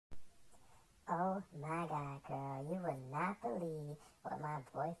Oh my God, girl, you would not believe what my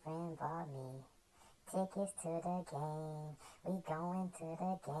boyfriend bought me. Tickets to the game, we going to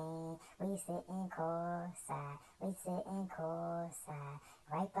the game. We sitting courtside,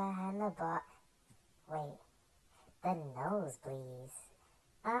 right behind the bar. Wait, the nosebleeds.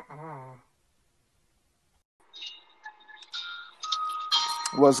 Uh-uh.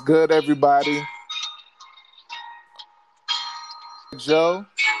 What's good, everybody? Joe,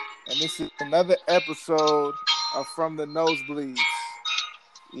 and this is another episode of From the Nosebleeds.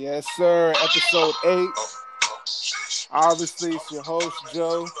 Yes, sir. Episode 8. Obviously, it's your host,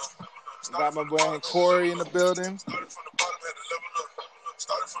 Joe. Got my boy Corey in the building.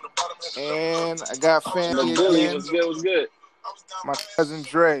 And I got family Billy, again. what's good? What's good? My cousin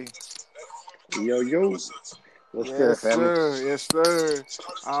Dre. Yo. What's good, family? Yes, sir.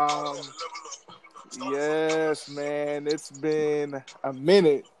 Yes, man. It's been a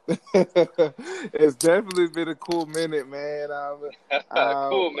minute. It's definitely been a cool minute, man.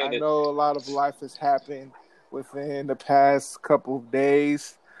 Cool I minute. know a lot of life has happened within the past couple of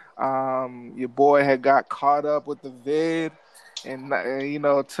days. Your boy had got caught up with the vid, and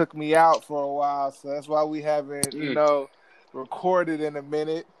took me out for a while. So that's why we haven't, recorded in a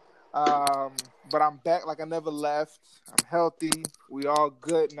minute. But I'm back like I never left. I'm healthy. We all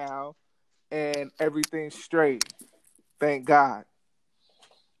good now, and everything's straight. Thank God.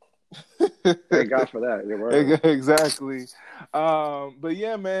 Thank God for that. You're right. Exactly. But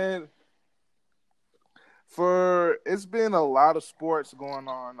yeah, man. It's been a lot of sports going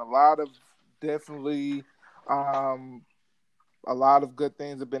on. Definitely, a lot of good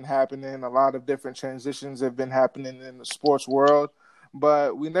things have been happening. A lot of different transitions have been happening in the sports world.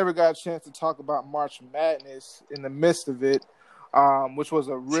 But we never got a chance to talk about March Madness in the midst of it, which was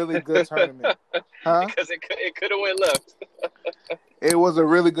a really good tournament. Huh? Because it could have went left. It was a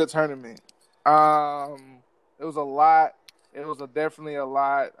really good tournament. It was a lot. It was definitely a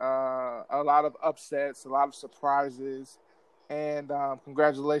lot. A lot of upsets, a lot of surprises, and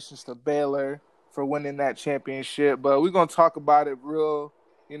congratulations to Baylor for winning that championship. But we're gonna talk about it for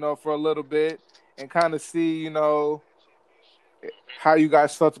a little bit and kind of see, how you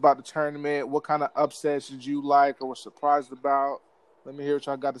guys felt about the tournament. What kind of upsets did you like or were surprised about? Let me hear what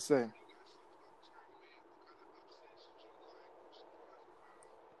y'all got to say.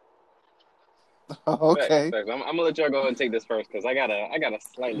 Okay. Facts. I'm gonna let y'all go ahead and take this first because I got a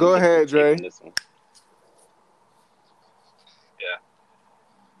slightly Go ahead, different take Dre. on this one.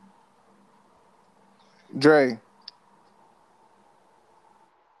 Yeah. Dre.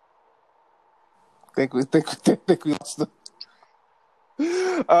 Think we lost him.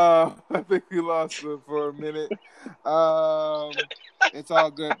 I think we lost him for a minute. It's all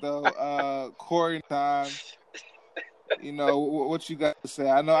good though. Corey time. What you got to say?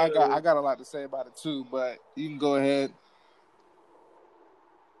 I know I got a lot to say about it too, but you can go ahead.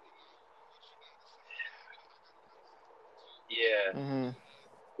 Yeah. Mm-hmm.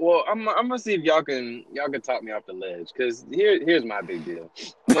 Well, I'm gonna see if y'all can talk me off the ledge because here's my big deal.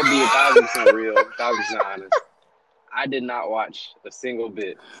 I'm gonna be 1,000% real, 1,000% honest. I did not watch a single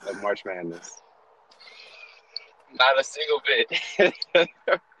bit of March Madness. Not a single bit.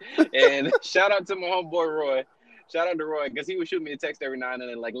 And shout out to my homeboy Roy. Shout out to Roy because he would shoot me a text every now and then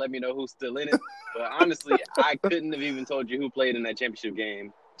and let me know who's still in it. But honestly, I couldn't have even told you who played in that championship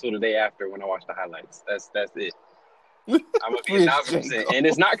game till the day after when I watched the highlights. That's it. I'm gonna be 1,000%, and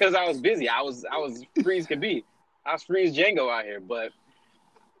it's not because I was busy. I was free as could be. I was free as Django out here, but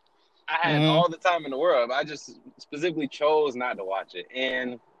I had all the time in the world. I just specifically chose not to watch it.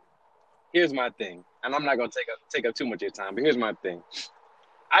 And here's my thing, and I'm not gonna take up too much of your time, but here's my thing.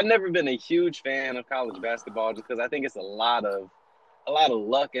 I've never been a huge fan of college basketball just because I think it's a lot of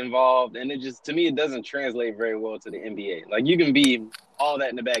luck involved, and to me it doesn't translate very well to the NBA. Like you can be all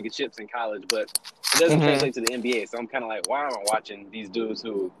that in a bag of chips in college, but it doesn't translate to the NBA. So I'm kind of like, why am I watching these dudes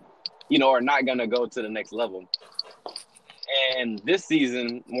who, are not gonna go to the next level? And this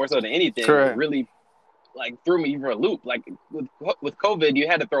season, more so than anything, Correct. really threw me for a loop. Like with COVID, you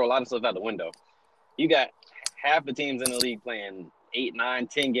had to throw a lot of stuff out the window. You got half the teams in the league playing 8, 9,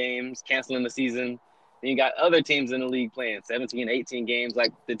 10 games, canceling the season. Then you got other teams in the league playing 17, 18 games.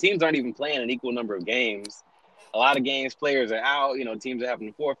 Like the teams aren't even playing an equal number of games. A lot of games, players are out. Teams are having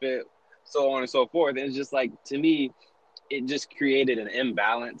to forfeit, so on and so forth. And it's just to me, it just created an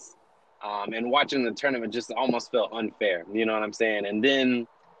imbalance. And watching the tournament just almost felt unfair. You know what I'm saying? And then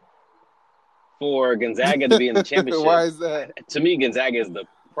for Gonzaga to be in the championship, why is that? To me, Gonzaga is the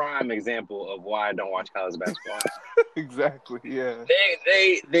prime example of why I don't watch college basketball. Exactly. Yeah.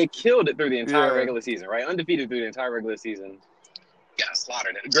 They killed it through the entire regular season, right? Undefeated through the entire regular season. Got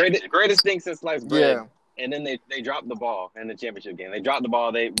slaughtered it. Greatest thing since sliced bread. Yeah. And then they dropped the ball in the championship game. They dropped the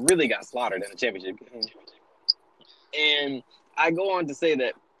ball. They really got slaughtered in the championship game. And I go on to say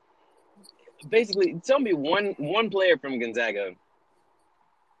that basically, tell me one player from Gonzaga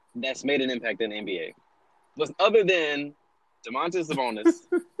that's made an impact in the NBA. But other than Domantas Sabonis,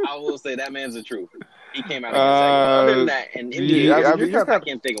 I will say that man's the truth. He came out of Gonzaga. Other than that, in NBA, I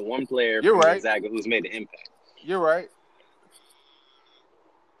can't think of one player from Gonzaga who's made an impact. You're right.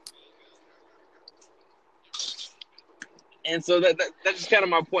 And so that's just kind of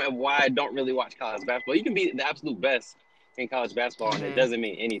my point of why I don't really watch college basketball. You can be the absolute best in college basketball, and it doesn't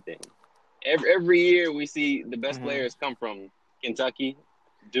mean anything. Every year we see the best players come from Kentucky,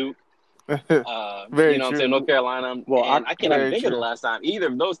 Duke, you know what I'm saying, North Carolina. Well, I can't even think of the last time either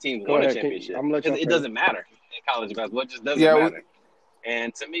of those teams won a championship. It doesn't matter in college basketball. It just doesn't matter.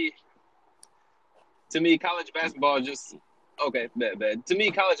 And to me, college basketball is just bad. To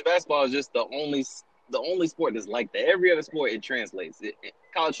me, college basketball is just the only sport that's like that. Every other sport, it translates.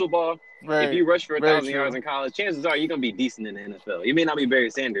 College football, if you rush for 1,000 yards in college, chances are you're going to be decent in the NFL. You may not be Barry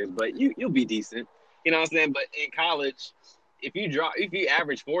Sanders, but you'll be decent. You know what I'm saying? But in college, if you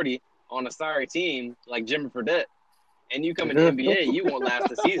average 40 on a sorry team like Jimmy Fredette, and you come in the NBA, you won't last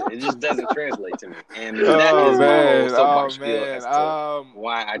the season. It just doesn't translate to me. And that is my whole soapbox spiel as to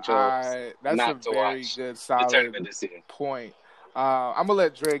why I chose not to watch good, solid the tournament this year. Point. I'm going to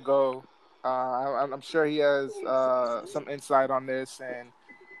let Dre go. I'm sure he has some insight on this, and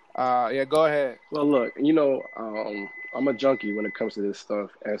go ahead. Well, look, I'm a junkie when it comes to this stuff,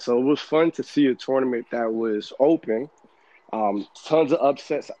 and so it was fun to see a tournament that was open, tons of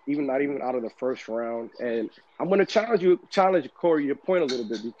upsets, not even out of the first round. And I'm going to challenge Corey, your point a little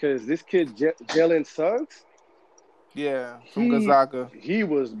bit, because this kid Jalen Suggs, from Gonzaga, he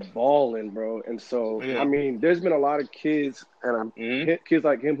was balling, bro. And so I mean, there's been a lot of kids kids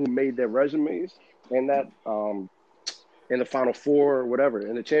like him who made their resumes in that in the Final Four or whatever,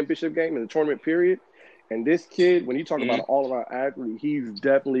 in the championship game, in the tournament period. And this kid, when you talk about an all-around athlete, he's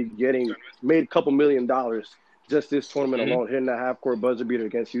definitely made a couple $1 million just this tournament alone. Hitting that half-court buzzer beater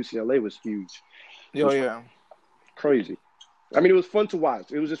against UCLA was huge. Crazy. I mean, it was fun to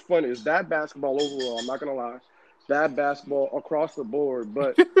watch. It was just fun. It was bad basketball overall. I'm not gonna lie. Bad basketball across the board,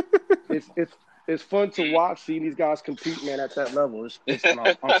 but it's fun to watch, seeing these guys compete, man, at that level. It's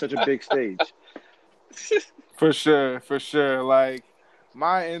on such a big stage. For sure. Like,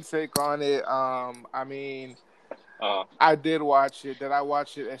 my intake on it, I mean, I did watch it. Did I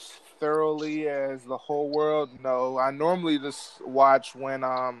watch it as thoroughly as the whole world? No. I normally just watch when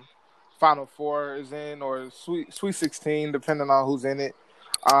Final Four is in, or Sweet 16, depending on who's in it.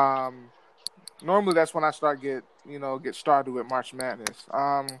 Normally that's when I get started with March Madness.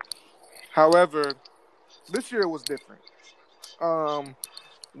 However, this year was different.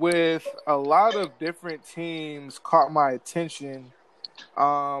 With a lot of different teams caught my attention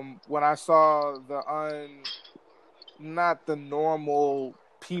when I saw not the normal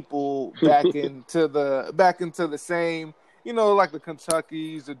people back into the same, like the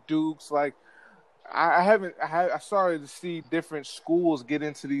Kentuckys, the Dukes. Like, I started to see different schools get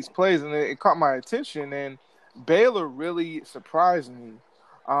into these plays, and it caught my attention. And Baylor really surprised me.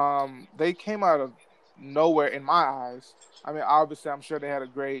 They came out of nowhere in my eyes. I mean, obviously, I'm sure they had a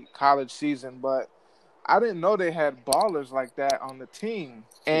great college season, but I didn't know they had ballers like that on the team.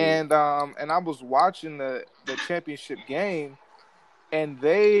 And I was watching the championship game, and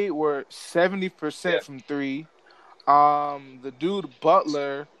they were 70% from three. The dude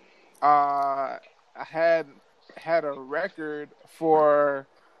Butler had a record for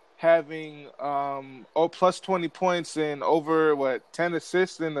having plus 20 points and over 10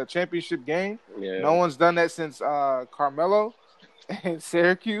 assists in the championship game. No one's done that since Carmelo in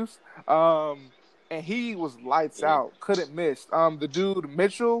Syracuse. And he was lights out, couldn't miss. The dude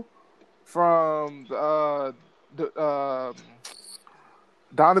Mitchell from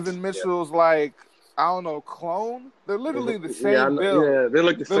Donovan Mitchell's clone. They're literally the same build. Yeah, they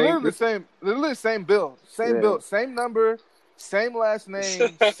look the same. They're literally the same build. Build, same number, same last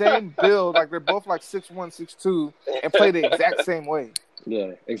name, same build. Like, they're both 6'1", 6'2", and play the exact same way.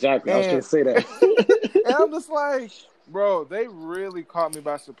 Yeah, exactly. I was going to say that. And I'm just like, bro, they really caught me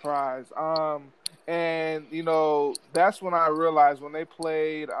by surprise. And that's when I realized, when they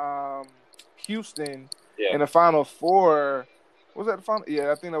played Houston in the Final Four. Was that the final?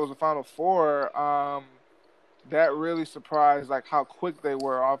 Yeah, I think that was the Final Four. That really surprised, how quick they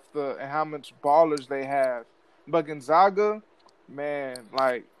were and how much ballers they have. But Gonzaga, man,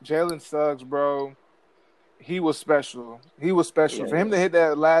 Jalen Suggs, bro, he was special. For him to hit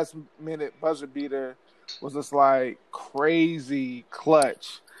that last minute buzzer beater was just like crazy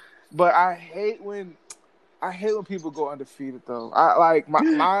clutch. But I hate when people go undefeated though. I like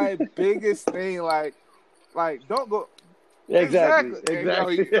my biggest thing like don't go. Exactly.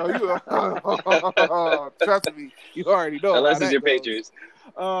 Exactly. You trust me, you already know Unless how it's that your goes. Patriots.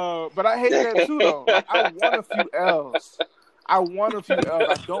 But I hate that too, though. Like, I want a few L's. I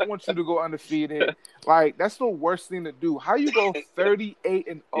don't want you to go undefeated. Like, that's the worst thing to do. How you go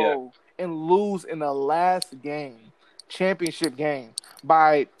 38-0 and lose in the last game, championship game,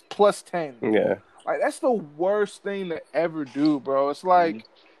 by plus 10? Yeah. Like, that's the worst thing to ever do, bro. It's like,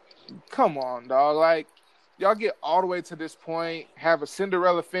 come on, dog. Like, y'all get all the way to this point, have a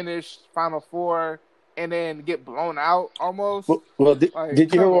Cinderella finish, Final Four, and then get blown out almost. Well, Like,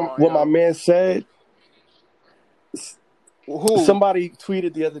 did you hear what my man said? Who? Somebody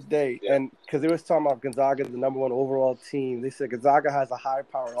tweeted the other day, and because they was talking about Gonzaga, the number 1 overall team, they said Gonzaga has a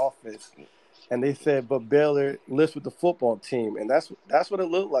high-powered offense, and they said, but Baylor lists with the football team, and that's what it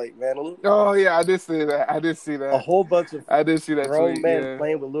looked like, man. Oh yeah, I did see that. A whole bunch of grown tweet, men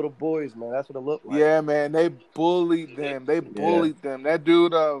playing with little boys, man. That's what it looked like. Yeah, man, they bullied them. That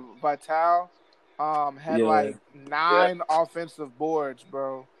dude, Vital, had like 9 offensive boards,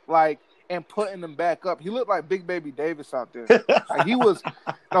 bro. Like, and putting them back up. He looked like Big Baby Davis out there. Like, he was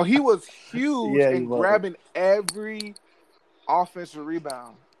huge and grabbing every offensive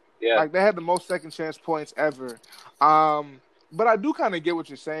rebound. Yeah. Like, they had the most second chance points ever. But I do kind of get what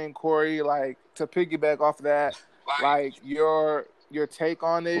you're saying, Corey. Like, to piggyback off that, like your take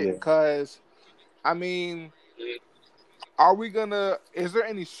on it, because I mean, is there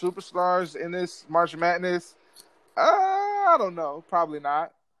any superstars in this March Madness? I don't know. Probably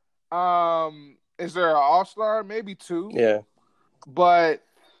not. Is there an all-star? Maybe 2. Yeah. But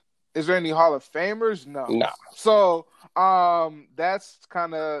is there any Hall of Famers? No. So, that's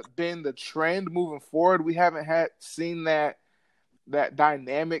kind of been the trend moving forward. We haven't seen that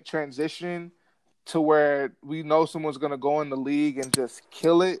dynamic transition to where we know someone's going to go in the league and just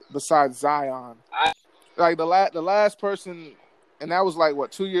kill it besides Zion. Like the last person, and that was like,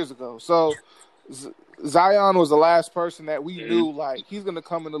 2 years ago. So Zion was the last person that we knew, like, he's going to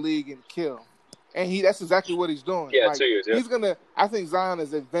come in the league and kill. And that's exactly what he's doing. Yeah, like, 2 years, yeah. I think Zion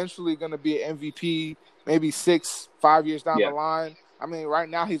is eventually going to be an MVP, maybe 5 years down the line. I mean, right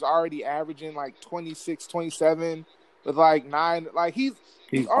now he's already averaging like 26, 27 with like 9. Like, he's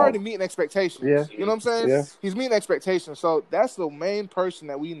already meeting expectations. Yeah. You know what I'm saying? Yeah. He's meeting expectations. So that's the main person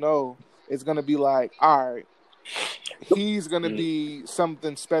that we know is going to be like, all right, he's going to be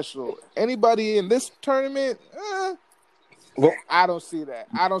something special. Anybody in this tournament, I don't see that.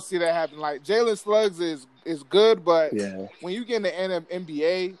 I don't see that happening. Like, Jalen Suggs is good, but when you get in the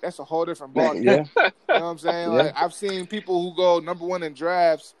NBA, that's a whole different ballgame. Yeah. You know what I'm saying? Like, I've seen people who go number 1 in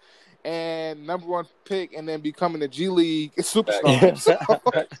drafts and number 1 pick and then becoming a G League superstar.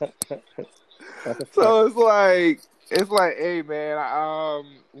 So it's like, hey man,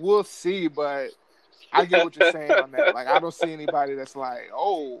 we'll see, but I get what you're saying on that. Like, I don't see anybody that's like,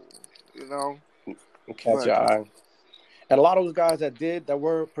 catch your eye. And a lot of those guys that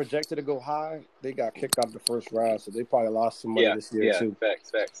were projected to go high, they got kicked out the first round, so they probably lost some money this year too.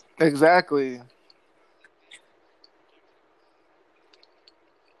 Facts. Exactly.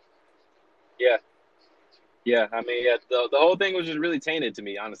 Yeah. I mean, the whole thing was just really tainted to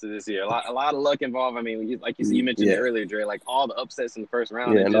me, honestly, this year. A lot of luck involved. I mean, like you mentioned earlier, Dre, like all the upsets in the first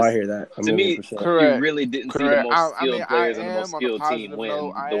round. Yeah, I hear that. To me, correct. You really didn't see the most skilled players and the most skilled team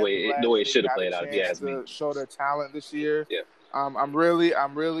win the way it should have played out. If you ask me, show their talent this year. Yeah. I'm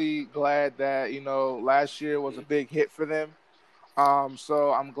really glad that last year was a big hit for them.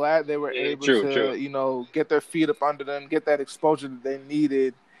 So I'm glad they were able to get their feet up under them, get that exposure that they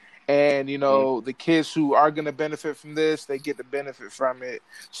needed. And, the kids who are going to benefit from this, they get the benefit from it.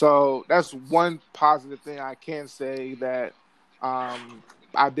 So that's one positive thing I can say that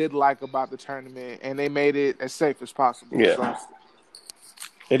I did like about the tournament. And they made it as safe as possible. Yeah. So,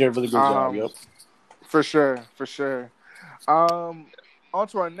 they did a really good job, yep. For sure. On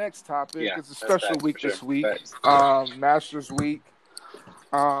to our next topic. It's a special week this week. Masters Week.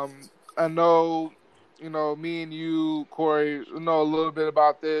 I know... me and you, Corey, know a little bit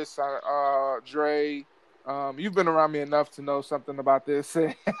about this. Dre, you've been around me enough to know something about this.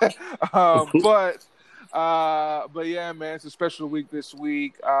 But yeah, man, it's a special week this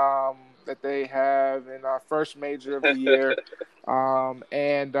week that they have in our first major of the year.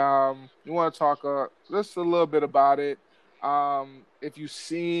 And we want to talk just a little bit about it. If you've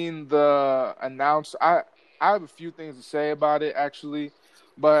seen the announcement, I have a few things to say about it, actually.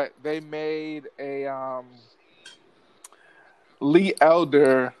 But they made Lee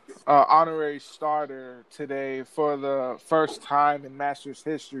Elder, honorary starter today for the first time in Masters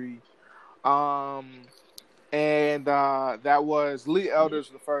history. Um, and that was Lee Elder's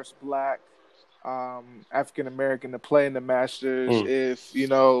the first black African American to play in the Masters. If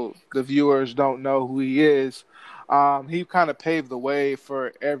the viewers don't know who he is, he kind of paved the way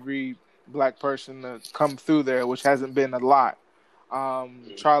for every black person to come through there, which hasn't been a lot.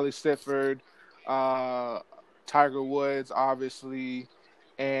 Charlie Sifford, Tiger Woods, obviously,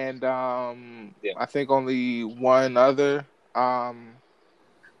 and I think only one other,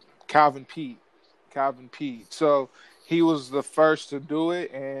 Calvin Pete. So he was the first to do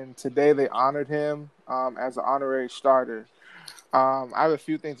it, and today they honored him as an honorary starter. I have a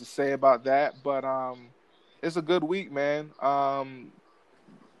few things to say about that, but it's a good week, man.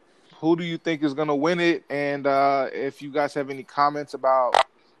 Who do you think is going to win it? And if you guys have any comments about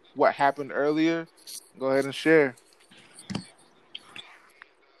what happened earlier, go ahead and share.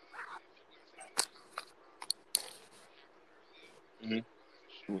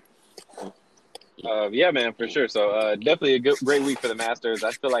 Yeah, man, for sure. So definitely a great week for the Masters.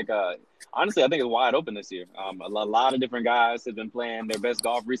 I feel like, honestly, I think it's wide open this year. A lot of different guys have been playing their best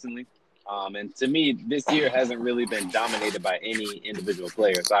golf recently. And to me, this year hasn't really been dominated by any individual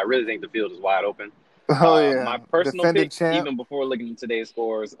player. So I really think the field is wide open. Oh, yeah. My personal Defending pick, champ. even before looking at today's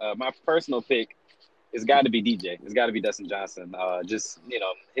scores, my personal pick has got to be DJ. It's got to be Dustin Johnson. It's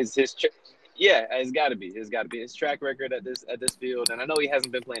got to be. It's got to be his track record at this field. And I know he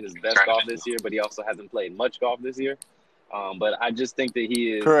hasn't been playing his best golf this year, but he also hasn't played much golf this year. But I just think that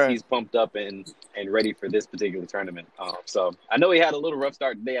he's pumped up and ready for this particular tournament. So I know he had a little rough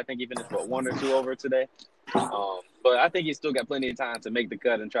start today. I think he finished 1 or 2 over today. But I think he's still got plenty of time to make the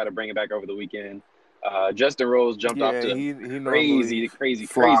cut and try to bring it back over the weekend. Justin Rose jumped off to a crazy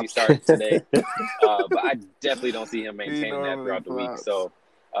start today. But I definitely don't see him maintaining that throughout the week. So,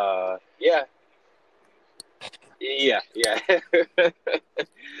 yeah.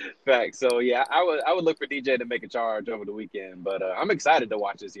 Facts. So yeah, I would look for DJ to make a charge over the weekend, but I'm excited to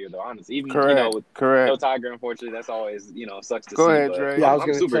watch this year though. Honestly, even with no Tiger, unfortunately, that's always sucks to see. Ahead, but Dre. Yeah, I was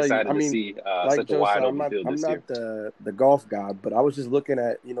I'm super excited to see like such Joe a wide said, open field this year. I'm not the golf guy, but I was just looking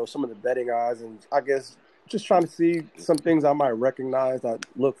at some of the betting odds, and I guess just trying to see some things I might recognize that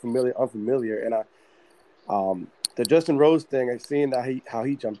look unfamiliar, and the Justin Rose thing, I seen that how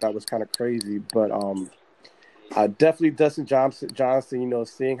he jumped out was kind of crazy, but definitely Dustin Johnson,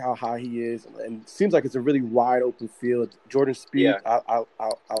 seeing how high he is, and it seems like it's a really wide open field. Jordan Spieth, I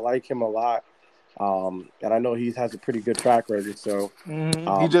like him a lot, and I know he has a pretty good track record. So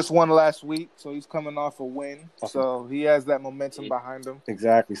he just won last week, so he's coming off a win, so he has that momentum behind him.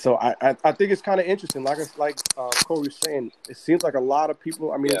 Exactly. So I think it's kind of interesting. Like Corey was saying, it seems like a lot of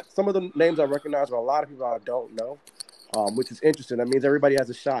people. I mean, some of the names I recognize, but a lot of people I don't know, which is interesting. That means everybody has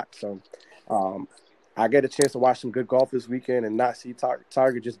a shot. So. I get a chance to watch some good golf this weekend and not see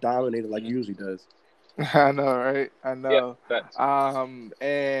Tiger just dominated like he usually does. I know, right? I know. Yeah,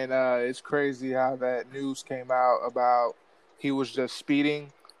 and it's crazy how that news came out about he was just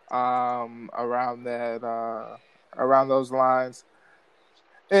speeding around those lines.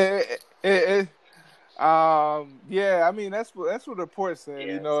 Yeah, I mean that's what the report said.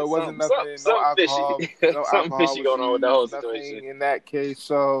 It wasn't nothing, no alcohol, something fishy going on with the whole situation in that case.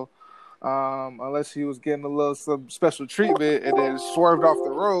 So. Unless he was getting some special treatment and then swerved off the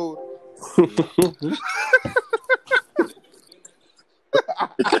road.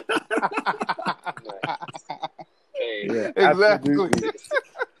 Exactly.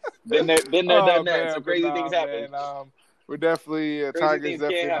 Been there, done that. Some crazy things happen. We're definitely Tiger's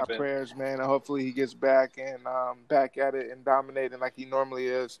definitely in our prayers, man. And hopefully he gets back and back at it and dominating like he normally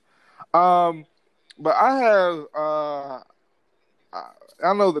is. But I have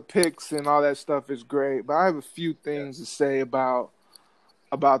I know the picks and all that stuff is great, but I have a few things to say about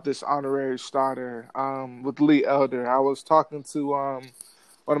this honorary starter with Lee Elder. I was talking to one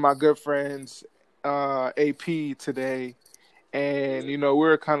of my good friends, AP, today, and we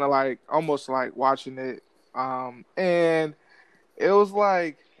were kind of like almost like watching it, and it was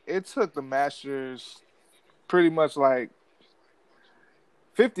like it took the Masters pretty much like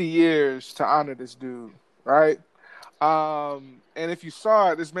 50 years to honor this dude, right? And if you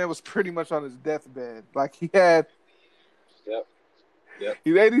saw it, this man was pretty much on his deathbed. Like he had,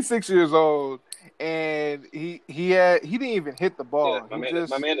 he's 86 years old, and he didn't even hit the ball. Yeah, my man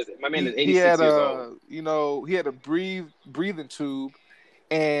is 86 years old. He had a breathing tube,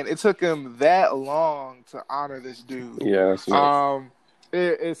 and it took him that long to honor this dude. Yeah.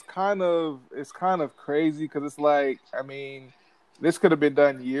 It's kind of crazy because it's like, I mean, this could have been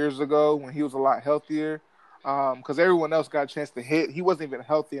done years ago when he was a lot healthier. because everyone else got a chance to hit. He wasn't even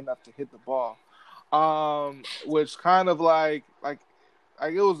healthy enough to hit the ball, which kind of like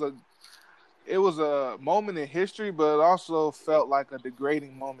it was a moment in history, but it also felt like a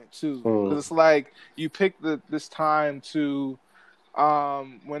degrading moment too, because it's like you pick this time to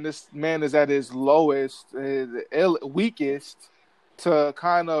when this man is at his lowest, his weakest, to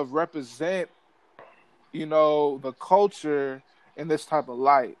kind of represent, the culture in this type of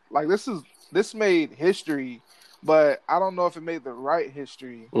light. Like this made history, but I don't know if it made the right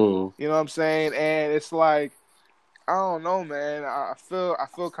history. You know what I'm saying? And it's like, I don't know, man. I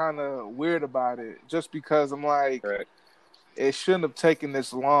feel kind of weird about it, just because I'm like, it shouldn't have taken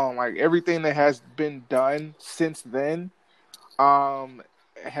this long. Like everything that has been done since then,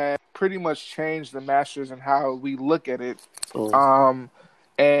 has pretty much changed the Masters and how we look at it.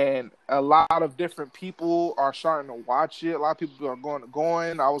 And a lot of different people are starting to watch it. A lot of people are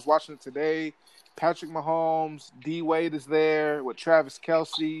going. I was watching it today. Patrick Mahomes, D Wade is there with Travis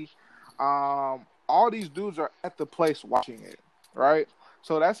Kelce. All these dudes are at the place watching it, right?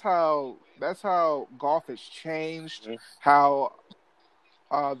 So that's how golf has changed. How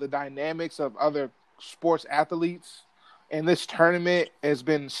the dynamics of other sports athletes in this tournament has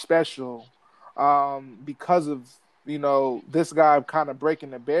been special, because of this guy kind of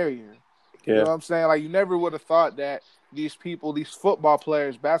breaking the barrier. You know what I'm saying? Like, you never would have thought that these people, these football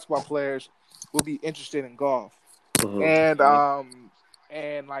players, basketball players, would be interested in golf. And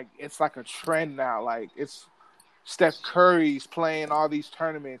like, it's like a trend now. Like, it's Steph Curry's playing all these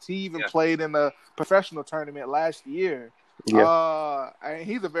tournaments. He even played in a professional tournament last year. And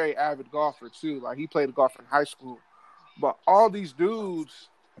he's a very avid golfer too. Like, he played golf in high school. But all these dudes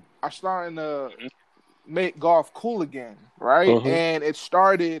are starting to make golf cool again, right? And it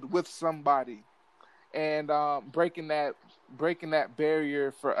started with somebody, and breaking that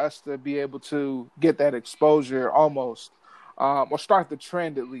barrier for us to be able to get that exposure, almost, or start the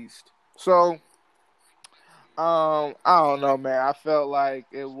trend at least. So I don't know, man. I felt like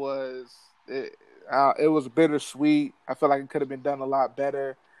it was bittersweet. I felt like it could have been done a lot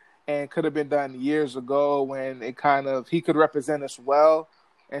better, and could have been done years ago, when he could represent us well,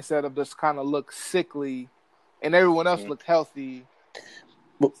 instead of just kind of look sickly and everyone else looked healthy.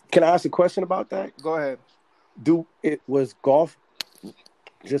 Well, can I ask a question about that? Go ahead. Was golf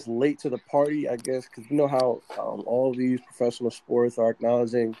just late to the party, I guess, because you know how all these professional sports are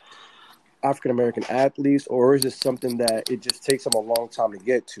acknowledging African-American athletes, or is it something that it just takes them a long time to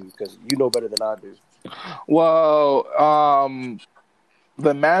get to? Because you know better than I do. Well,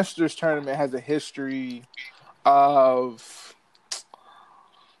 the Masters tournament has a history of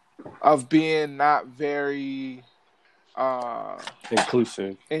being not very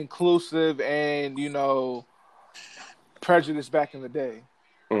inclusive and prejudiced back in the day.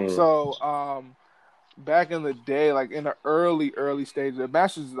 So back in the day, like in the early stages, the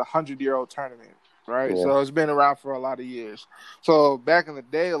Masters is a 100-year-old tournament, right? So it's been around for a lot of years. So back in the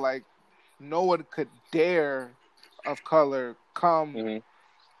day, like, no one could dare of color come,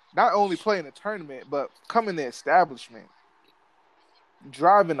 not only play in the tournament, but come in the establishment,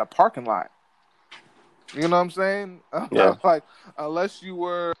 drive in a parking lot. You know what I'm saying? Like, unless you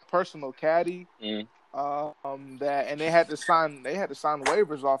were a personal caddy, and they had to sign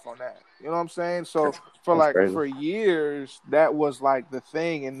waivers off on that. You know what I'm saying? So for years, that was like the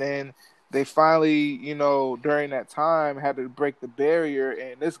thing, and then they finally, during that time, had to break the barrier,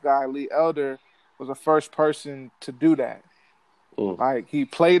 and this guy, Lee Elder, was the first person to do that. Like, he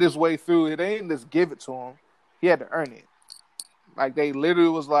played his way through it. They didn't just give it to him; he had to earn it. Like, they literally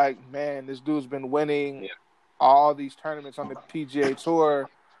was like, man, this dude's been winning all these tournaments on the PGA Tour.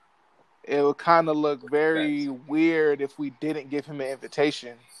 It would kind of look very weird if we didn't give him an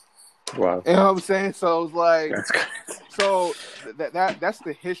invitation. Wow. You know what I'm saying? So it's like, so that's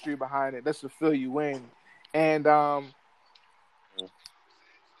the history behind it. That's to fill you in. And so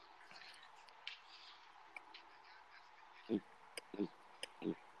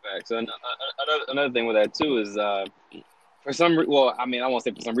another thing with that too is for some I won't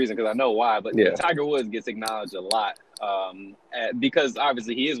say for some reason, because I know why, but Tiger Woods gets acknowledged a lot, because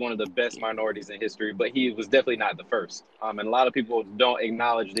obviously he is one of the best minorities in history, but he was definitely not the first. And a lot of people don't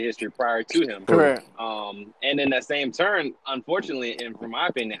acknowledge the history prior to him. Correct. And in that same turn, unfortunately, and from my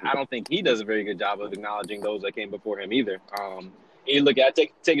opinion, I don't think he does a very good job of acknowledging those that came before him either. You look at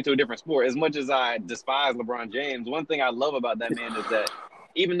take it to a different sport. As much as I despise LeBron James, one thing I love about that man is that,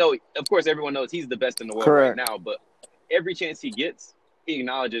 even though, of course, everyone knows he's the best in the world right now, but every chance he gets, he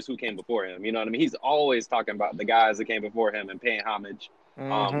acknowledges who came before him. You know what I mean? He's always talking about the guys that came before him and paying homage.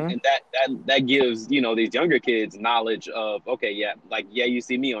 Mm-hmm. And that gives, these younger kids knowledge of, okay, yeah, like, yeah, you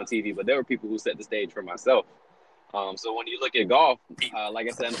see me on TV, but there were people who set the stage for myself. So when you look at golf, like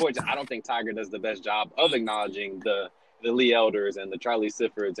I said, unfortunately, I don't think Tiger does the best job of acknowledging the Lee Elders and the Charlie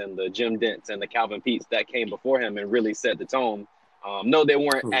Siffords and the Jim Dents and the Calvin Peets that came before him and really set the tone. No, they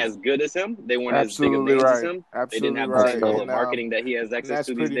weren't as good as him. They weren't as big of Absolutely names as right. him. They didn't Absolutely have the That's same right. level dope. of marketing that he has And access that's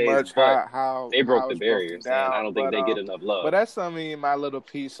to these pretty days, much but how they broke the it's broken barriers, and I down. don't think they get enough But love. that's my little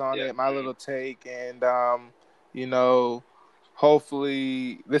piece on Yeah. it, my little take, and you know,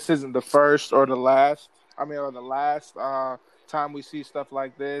 hopefully this isn't the first or the last. Or the last time we see stuff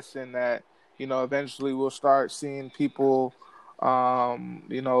like this, and that eventually we'll start seeing people, like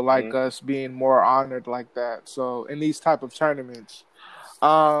Mm-hmm. us being more honored like that. So in these type of tournaments.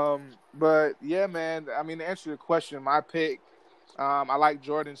 But yeah, man. To answer your question, my pick, I like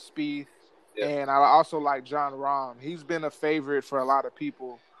Jordan Spieth, Yeah. and I also like John Rahm. He's been a favorite for a lot of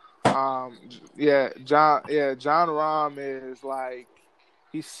people. John Rahm is like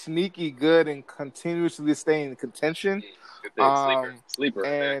he's sneaky good and continuously staying in contention. Good pick. Um, Sleeper right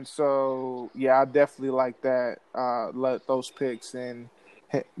there. and so yeah, I definitely like that. Let those picks and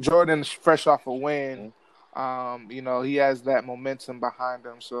Jordan's fresh off a win. Mm-hmm. He has that momentum behind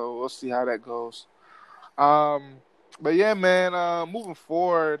him, so we'll see how that goes. Um, but yeah, man. Moving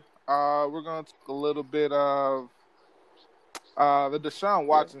forward, we're gonna talk a little bit of the Deshaun Yeah.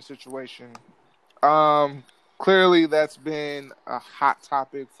 Watson situation. Um, Clearly that's been a hot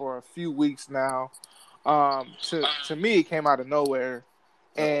topic for a few weeks now. To me, it came out of nowhere,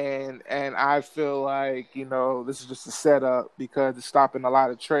 and I feel like this is just a setup because it's stopping a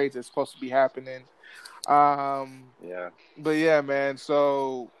lot of trades that's supposed to be happening. Yeah. But yeah, man.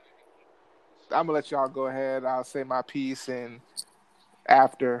 So I'm gonna let y'all go ahead. I'll say my piece, and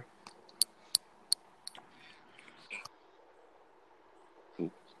after.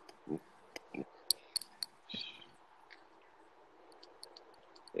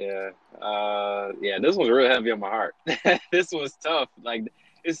 Yeah. Yeah, this was real heavy on my heart. This was tough. Like,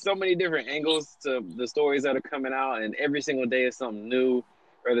 there's so many different angles to the stories that are coming out, and every single day is something new,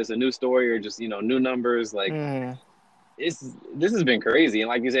 whether it's a new story or just, new numbers. Like, Mm, this has been crazy. And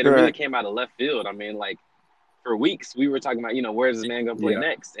like you said, it really correct. came out of left field. Like, for weeks we were talking about, where's this man gonna play Yeah.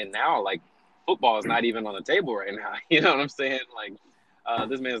 next? And now, like, football is not even on the table right now. You know what I'm saying? Like,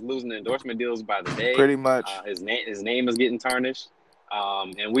 this man's losing endorsement deals by the day. Pretty much. His name is getting tarnished,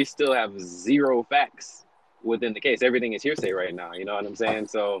 and we still have zero facts within the case. Everything is hearsay right now. You know what I'm saying?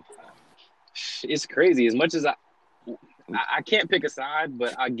 So it's crazy. As much as I can't pick a side,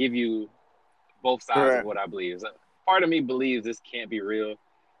 but I'll give you both sides of Correct. what I believe. So part of me believes this can't be real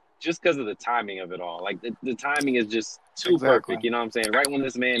just because of the timing of it all. Like, the timing is just too perfect. Exactly. You know what I'm saying? Right when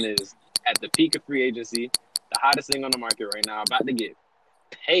this man is at the peak of free agency, the hottest thing on the market right now, about to get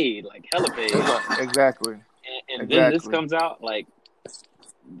paid, like hella paid. Exactly. And then this Exactly. comes out, like,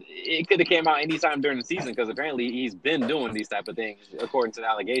 it could have came out anytime during the season because apparently he's been doing these type of things according to the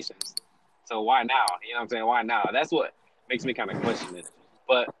allegations. So why now? You know what I'm saying? Why now? That's what makes me kind of question it.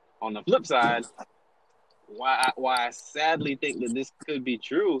 But on the flip side, why I sadly think that this could be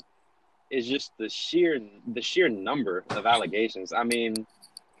true is just the sheer number of allegations.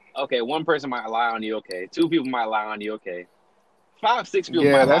 Okay, one person might lie on you, okay. Two people might lie on you, okay. 5, 6 people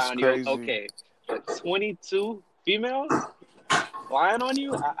Yeah, might lie that's on you, crazy. okay. But 22 females lying on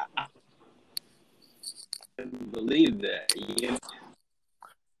you, I can't believe that.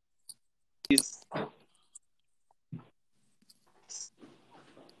 He's,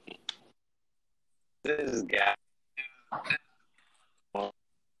 this guy.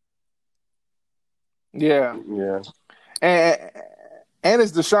 Yeah. Yeah. And and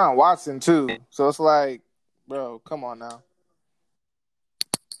it's Deshaun Watson too. So it's like, bro, come on now.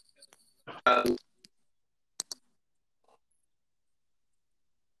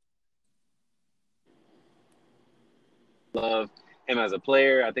 Love him as a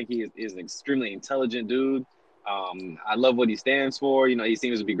player. I think he is an extremely intelligent dude. I love what he stands for. He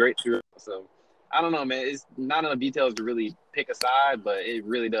seems to be great through. So I don't know, man. It's not enough details to really pick a side, but it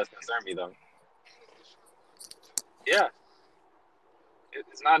really does concern me, though. Yeah,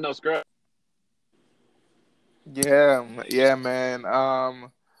 it's not no scrub. Yeah, yeah, man.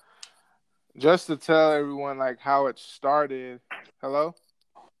 Just to tell everyone like how it started. Hello?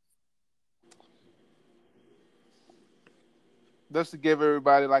 Just to give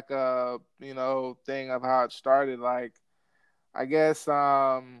everybody like a thing of how it started. Like I guess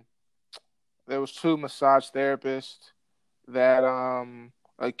there was two massage therapists that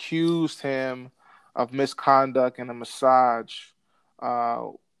accused him of misconduct in a massage uh,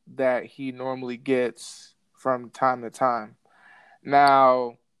 that he normally gets from time to time.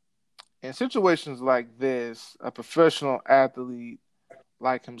 Now, in situations like this, a professional athlete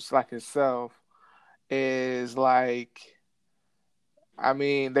like himself, is like, I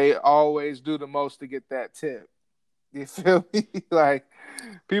mean, they always do the most to get that tip. You feel me? Like,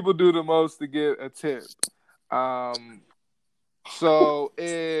 people do the most to get a tip. Um, so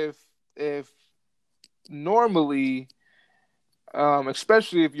if normally,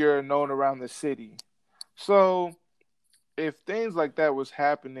 especially if you're known around the city, so if things like that was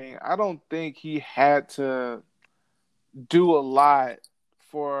happening, I don't think he had to do a lot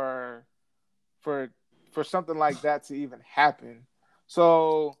for for for something like that to even happen.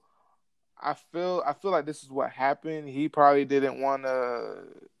 So I feel like this is what happened. He probably didn't want to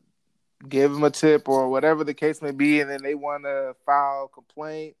give him a tip or whatever the case may be, and then they want to file a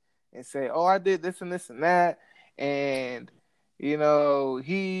complaint and say, "Oh, I did this and this and that," and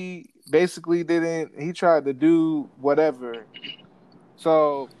he basically didn't. He tried to do whatever.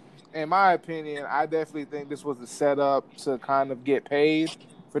 So, in my opinion, I definitely think this was a setup to kind of get paid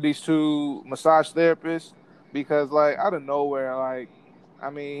for these two massage therapists because, like, out of nowhere, like, I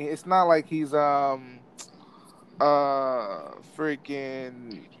mean, it's not like he's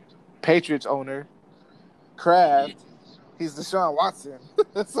freaking Patriots owner Kraft. He's Deshaun Watson.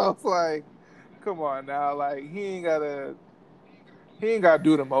 So it's like, come on now, like he ain't gotta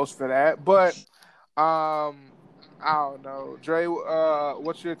do the most for that. But I don't know, Dre.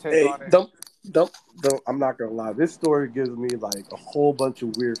 What's your take Hey, on it? don't. I'm not gonna lie. This story gives me like a whole bunch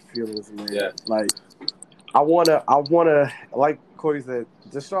of weird feelings, Yeah. man. Like, like Corey said,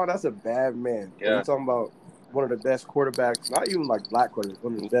 Deshaun, that's a bad man. When Yeah. you talking about one of the best quarterbacks, not even like black quarterbacks,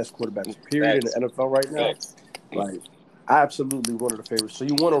 one of the best quarterbacks, period, in the Facts. NFL right now. Facts. Like, absolutely one of the favorites. So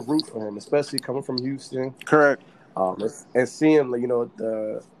you want to root for him, especially coming from Houston, Correct. and seeing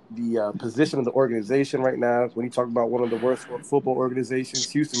the position of the organization right now. When you talk about one of the worst football organizations,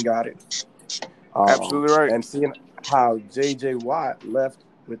 Houston got it. Absolutely right. And seeing how J.J. Watt left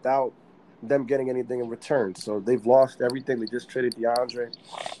without them getting anything in return. So they've lost everything. They just traded DeAndre.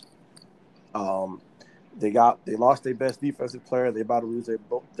 Um, they lost their best defensive player. They about to lose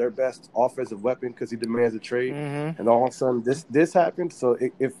their best offensive weapon because he demands a trade. Mm-hmm. And all of a sudden this happened. So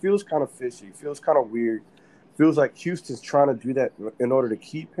it feels kind of fishy. It feels kind of weird. Feels like Houston's trying to do that in order to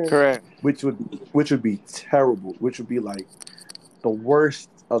keep him, Correct. which would be terrible. Which would be like the worst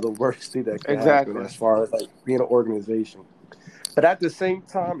of the worst thing that can happen Exactly. as far as like being an organization. But at the same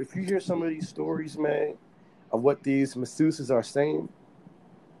time, if you hear some of these stories, man, of what these masseuses are saying,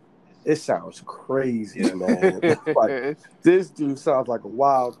 it sounds crazy, man. Like, this dude sounds like a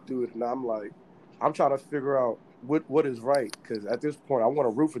wild dude, and I'm trying to figure out what is right, because at this point, I want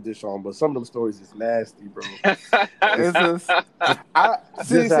to root for Deshaun, but some of them stories is nasty, bro. It's just, I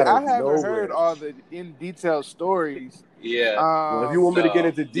see. Just See, out I of haven't heard nowhere. all the in detail stories. Yeah. Well, if you want me to get No.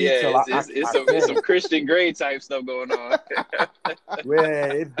 into Yeah. detail, It's can. some Christian Grey type stuff going on. Yeah,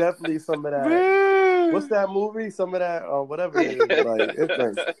 it's definitely some of that. What's Man, that movie? Some of that, whatever it is. Like,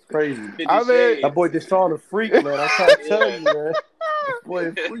 it's crazy. 50 I mean, That boy Shades. Deshaun a freak, man. I'm trying to tell Yeah. you, man. That boy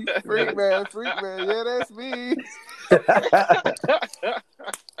a freak, freak man. man, freak man. Yeah, that's me.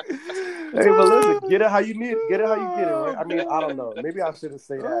 Hey, but listen, get it how you need, get it how you get it, right? Oh I mean, I don't man. know. Maybe I shouldn't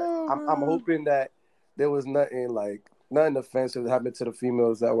say that. Oh I'm man. hoping that there was nothing offensive that happened to the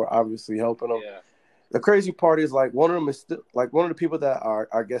females that were obviously helping them. Yeah. The crazy part is like one of them is still like one of the people that are,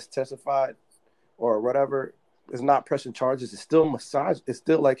 I guess, testified or whatever is not pressing charges. It's still massage. It's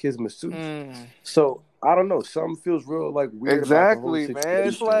still like his masseuse. Mm. So I don't know. Something feels real like weird about the whole Exactly, man.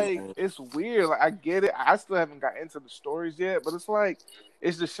 It's situation, like man. it's weird. Like I get it. I still haven't got into the stories yet, but it's like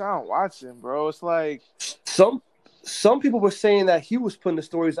it's Deshaun Watson, bro. It's like Some some people were saying that he was putting the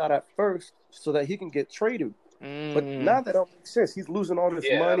stories out at first so that he can get traded. But now that don't make sense. He's losing all this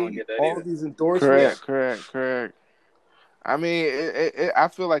Yeah. I don't money, get that all either. of these Yeah. endorsements. correct. I mean, I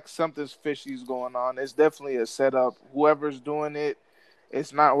feel like something's fishy's going on. It's definitely a setup. Whoever's doing it,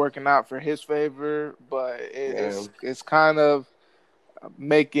 it's not working out for his favor, but Yeah, it's kind of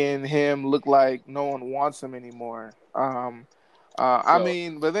making him look like no one wants him anymore. I So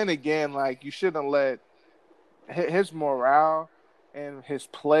mean, but then again, like you shouldn't let his morale and his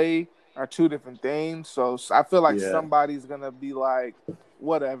play are two different things. So I feel like yeah. somebody's gonna be like,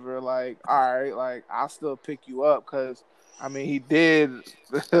 whatever, like, all right, like I'll still pick you up because I mean he did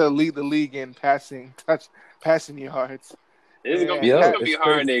lead the league in passing yards, and it's Yeah, gonna be it's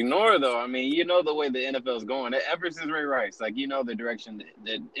hard to crazy. ignore though. I mean, you know the way the NFL is going. Ever since Ray Rice, like you know the direction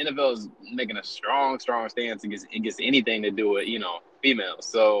that NFL is making a strong stance against anything to do with females.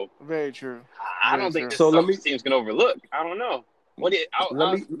 So very true, I very don't think true. this is So something teams can overlook. I don't know. What do you?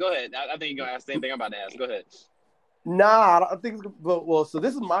 let me Go ahead. I think you're gonna ask the same thing I'm about to ask. Go ahead. Nah, I think. Well, so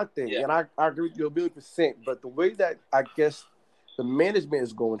this is my thing, Yeah. and I agree with you a million percent. But the way that I guess the management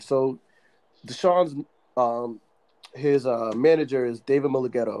is going, so Deshaun's his manager is David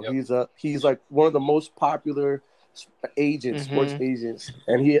Milaghetto. Yep. He's like one of the most popular agents, sports Mm-hmm. agents,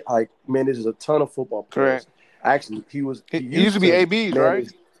 and he like manages a ton of football players. Correct. Actually, He he used to used be to ABs, right?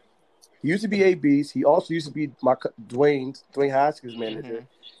 manage. He used to be AB's. He also used to be Dwayne Haskins' manager.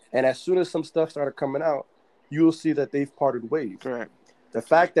 Mm-hmm. And as soon as some stuff started coming out, you will see that they've parted ways. Correct. The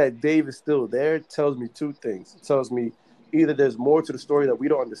fact that Dave is still there tells me two things. It tells me either there's more to the story that we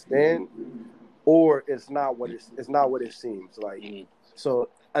don't understand, or it's not what it seems like. Mhm. So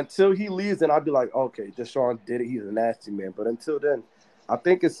until he leaves, then I'll be like, okay, Deshaun did it. He's a nasty man. But until then, I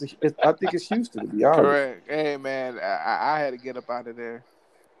think it's Houston, to be honest. Correct. Hey man, I had to get up out of there.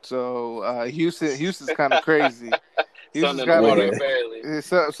 So Houston's kind of crazy. Houston's Something in the kind of water, Yeah.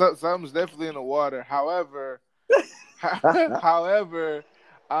 apparently. something's definitely in the water. However, however,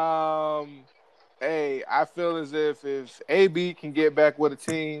 um, hey, I feel as if AB can get back with a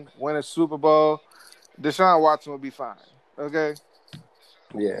team, win a Super Bowl, Deshaun Watson will be fine. Okay,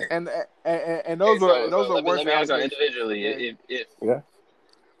 Yeah. and Okay, those so are let worse me ask y'all allegations. individually. Okay, Yeah.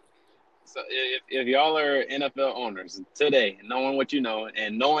 If y'all are NFL owners today, knowing what you know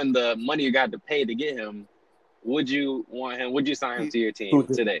and knowing the money you got to pay to get him, would you want him? Would you sign him he, to your Who's team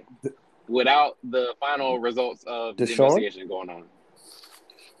today without the final results of the Deshaun? investigation going on?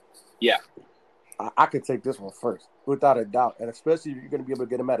 Yeah. I could take this one first, without a doubt. And especially if you're going to be able to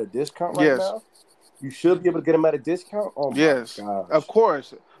get him at a discount right yes, now, you should be able to get him at a discount. Oh my yes, of gosh.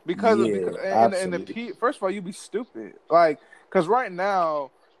 course, because Yeah, and absolutely. first of all, you'd be stupid, like because right now,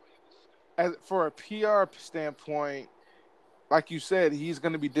 for a PR standpoint, like you said, he's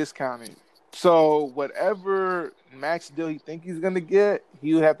going to be discounted. So whatever max deal he think he's going to get,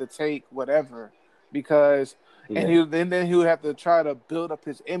 he would have to take whatever because, and Yeah. then he would have to try to build up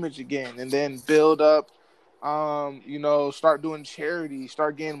his image again, and then build up, start doing charity,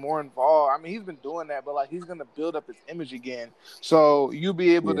 start getting more involved. I mean, he's been doing that, but like he's going to build up his image again. So you'll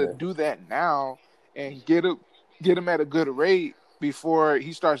be able to Yeah. do that now and get him at a good rate before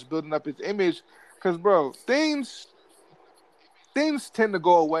he starts building up his image. Because bro, things tend to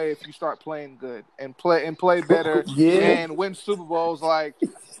go away if you start playing good and play better Yeah. and win Super Bowls. Like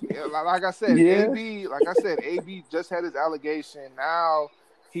I said, Yeah. AB just had his allegation. Now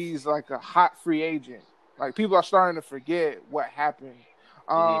he's like a hot free agent. Like people are starting to forget what happened.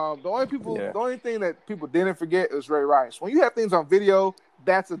 Hmm. The Yeah. only thing that people didn't forget is Ray Rice. When you have things on video,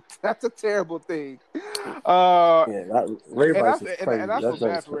 that's a terrible thing. Uh, Yeah. Ray and I Rice is and crazy. I feel That joint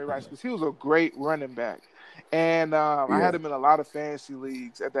bad is for Ray Rice crazy. because he was a great running back, and I Yeah. had him in a lot of fantasy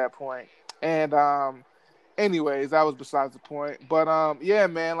leagues at that point. And anyways, that was besides the point. But yeah,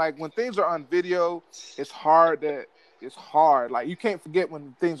 man, like when things are on video, it's hard that it's hard. Like you can't forget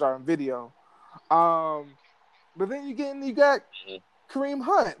when things are on video. Um, but then you got Kareem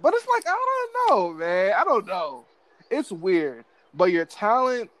Hunt, but it's like I don't know, man. I don't know. It's weird, but your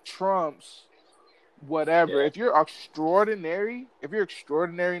talent trumps whatever. Yeah. If you're extraordinary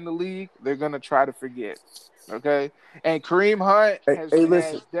in the league, they're gonna try to forget. Okay, and Kareem Hunt Hey, listen.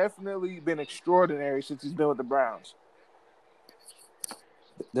 has definitely been extraordinary since he's been with the Browns.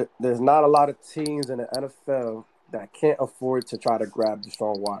 There's not a lot of teams in the NFL that can't afford to try to grab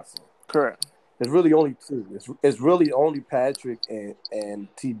Deshaun Watson. Correct. It's really only two. It's really only Patrick and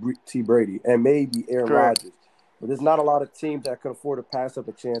T Brady and maybe Aaron Correct. Rodgers. But there's not a lot of teams that could afford to pass up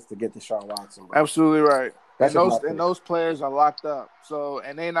a chance to get Deshaun Watson, bro. Absolutely right. That's just my And thing. those players are locked up. So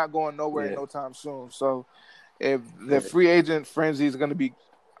and they're not going nowhere in Yeah, no time soon. So if the yeah, free agent frenzy is going to be,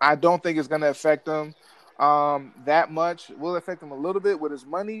 I don't think it's going to affect him that much. Will it affect him a little bit with his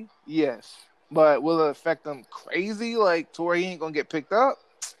money? Yes. But will it affect him crazy, like to where he ain't going to get picked up?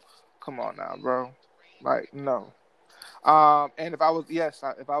 Come on now, bro. Like, no. And if I was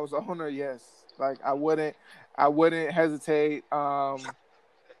the owner, yes. Like, I wouldn't hesitate.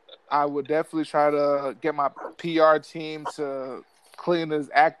 I would definitely try to get my PR team to clean his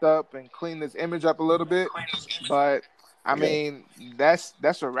act up and clean his image up a little bit. But I yeah. mean, that's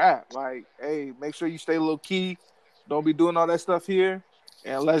a wrap. Like, hey, make sure you stay low key. Don't be doing all that stuff here.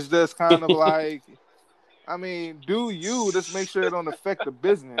 And let's just kind of like, I mean, do you just make sure it don't affect the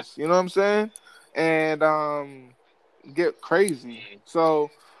business. You know what I'm saying? And get crazy. So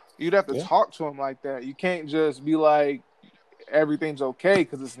you'd have to Yeah. talk to him like that. You can't just be like everything's okay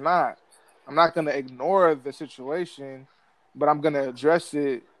because it's not. I'm not gonna ignore the situation, but I'm gonna address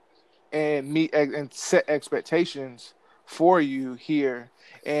it and meet and set expectations for you here.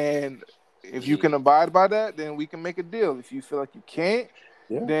 And if you Hmm. can abide by that, then we can make a deal. If you feel like you can't,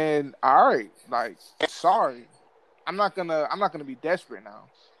 Yeah. then all right, like sorry. I'm not gonna be desperate now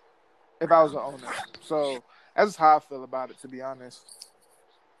if I was an owner. So that's how I feel about it, to be honest.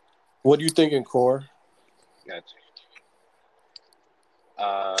 What do you think in core? Gotcha. It's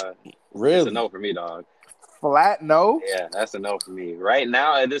a Really? no for me, dog. Flat no. Yeah, that's a no for me. Right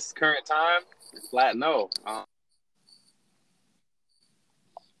now, at this current time, flat no.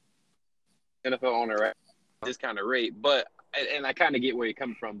 NFL owner, right? This kind of rate, but and I kind of get where you're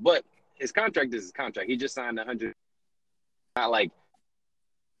coming from, but his contract is his contract. He just signed 100. Not like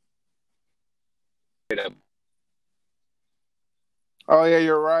Oh yeah,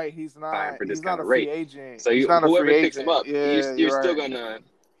 you're right. He's time not. for this He's kind not a of free rate. agent. So He's not a whoever free picks him agent. up, Yeah, you're you're still right. gonna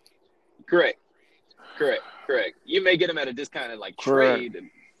correct. You may get him at a discounted like Correct. trade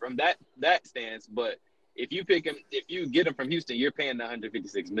from that stance, but if you get him from Houston, you're paying the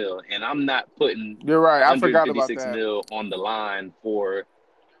 156 mil, and I'm not putting You're right. I forgot about 156 that. mil on the line for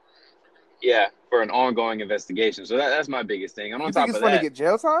an ongoing investigation. So that's my biggest thing. And on You think top it's of going to that, get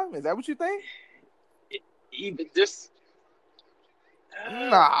jail time? Is that what you think? even just it's a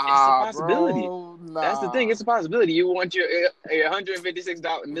Nah, possibility. bro. That's the thing. Nah. It's a possibility. You want your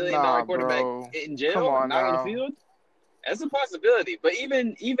 $156 million Nah, quarterback bro. in Come jail, on not on the now. field? That's a possibility. But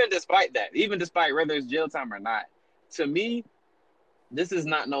even despite that, even despite whether it's jail time or not, to me, this is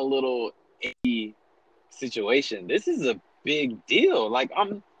not no little situation. This is a big deal. Like I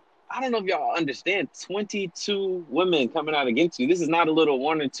don't know if y'all understand. 22 women coming out against you. This is not a little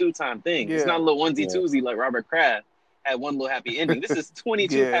 1 or 2 time thing. It's not Yeah. a little onesie Yeah. twosie like Robert Kraft had one little happy ending. This is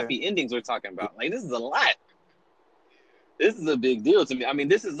 22 Yeah. happy endings we're talking about. Like, this is a lot. This is a big deal to me. I mean,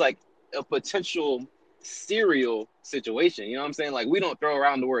 this is like a potential serial situation. You know what I'm saying? Like, we don't throw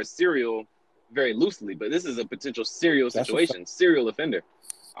around the word serial very loosely, but this is a potential serial That's a fact. situation, serial offender.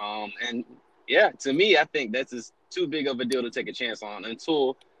 And yeah, to me, I think that's just too big of a deal to take a chance on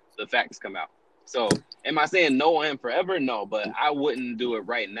until the facts come out. So, am I saying no on him forever? No, but I wouldn't do it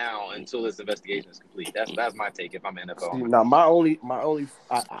right now until this investigation is complete. That's my take if I'm an NFL See, owner. now my only,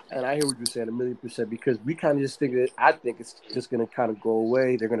 and I hear what you're saying 1,000,000%, because we kind of just think that, I think it's just going to kind of go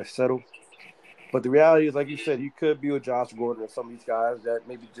away. They're going to settle. But the reality is, like you said, you could be with Josh Gordon or some of these guys that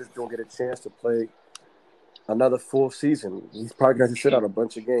maybe just don't get a chance to play another full season. He's probably going to sit out a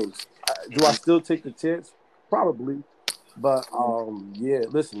bunch of games. Do I still take the chance? Probably. But yeah,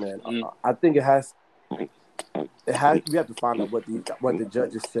 listen, man. I think it has. We have to find out what the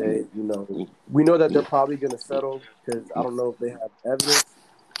judges say. You know, we know that they're probably going to settle, because I don't know if they have evidence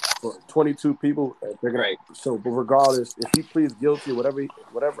for 22 people. They're gonna Right. So, but regardless, if he pleads guilty, whatever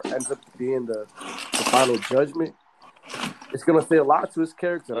ends up being the final judgment, it's gonna say a lot to his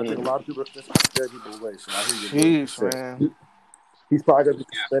character. And I think a lot of people are just gonna scare people away. So I hear you, Sheesh, 1,000,000%. man. He's probably gonna be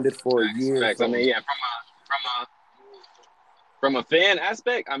suspended for a Facts. year or Facts. I mean, something. yeah, from a fan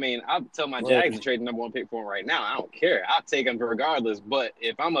aspect, I mean, I'll tell my Jags to trade the number 1 pick for him right now. I don't care. I'll take him regardless. But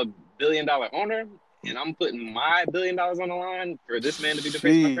if I'm a billion-dollar owner and I'm putting my $1 billion on the line for this man to be the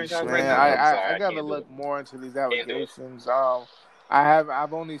face of my Sheesh, franchise right man. now, I'm sorry, I I gotta can't do it. look more into these Can't do it. allegations.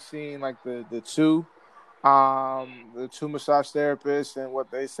 I've only seen like the two massage therapists and what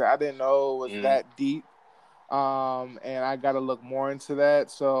they said. I didn't know it was that deep. And I gotta look more into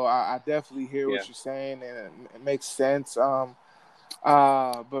that. So I definitely hear what you're saying, and it makes sense.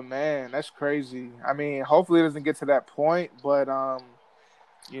 But man, that's crazy. I mean, hopefully it doesn't get to that point, but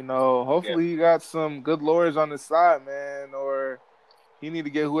hopefully you got some good lawyers on the side, man, or he need to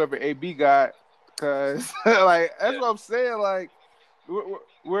get whoever AB got, because like that's what I'm saying. Like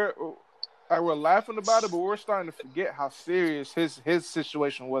we're laughing about it, but we're starting to forget how serious his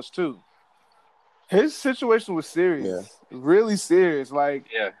situation was too. His situation was serious, really serious. Like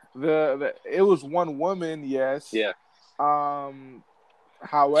it was one woman, yes. Yeah.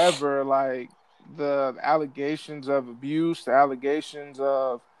 However, like the allegations of abuse, the allegations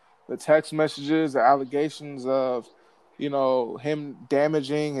of the text messages, the allegations of him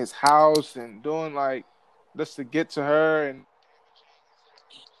damaging his house and doing like just to get to her, and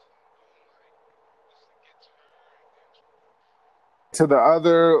to the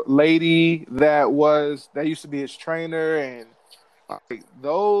other lady that used to be his trainer, and like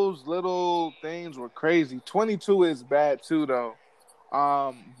those little things were crazy. 22 is bad too, though.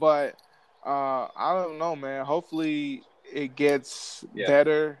 But I don't know, man. Hopefully it gets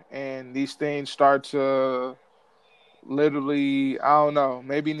better and these things start to literally, I don't know.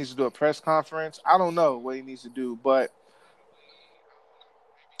 Maybe he needs to do a press conference. I don't know what he needs to do, but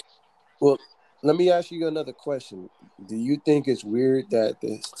Well, let me ask you another question. Do you think it's weird that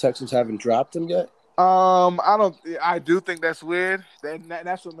the Texans haven't dropped him yet? I don't. I do think that's weird.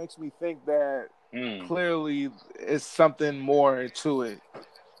 That's what makes me think that clearly it's something more to it.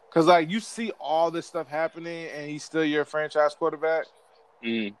 Because, like, you see all this stuff happening, and he's still your franchise quarterback,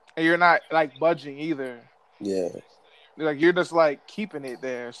 and you're not, like, budging either. Yeah. Like, you're just, like, keeping it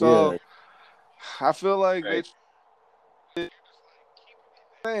there. So, Yeah. I feel like Right.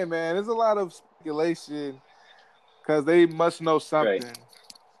 hey, man, there's a lot of speculation because they must know Right. something.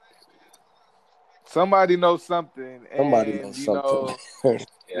 Somebody knows something, Somebody and, knows something.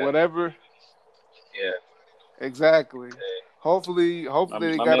 Yeah. whatever. Yeah. Exactly. Hopefully they My got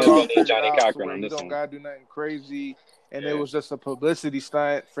it man's all gonna need figured Johnny out to Cochran where on he this don't one. gotta do nothing crazy, and it Yeah. was just a publicity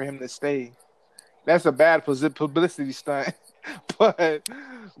stunt for him to stay. That's a bad publicity stunt, but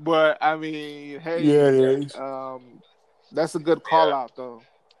I mean, Yeah, it hey, is. that's a good call Yeah. out though,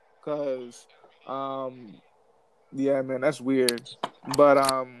 cause yeah, man, that's weird, but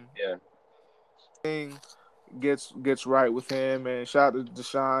Yeah. thing gets right with him, and shout out to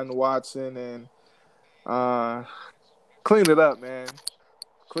Deshaun Watson, and clean it up, man.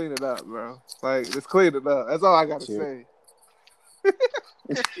 Clean it up, bro. Like, just clean it up. That's all I gotta Too. say.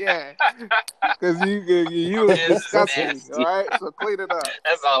 Yeah, because you was This is disgusting. All nasty. right, so clean it up.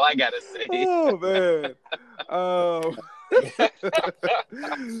 That's all I gotta say. Oh man.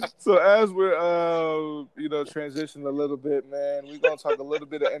 So as we're transitioning a little bit, man, we're gonna talk a little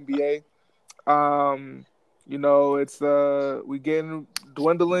bit of NBA. It's we getting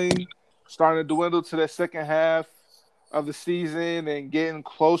starting to dwindle to the second half of the season and getting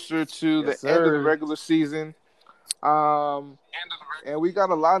closer to Yes, the end of the sir. regular season. And we got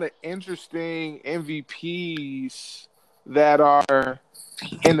a lot of interesting MVPs that are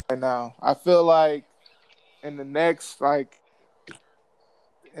in there now. I feel like in the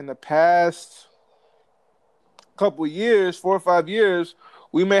past couple years, 4 or 5 years,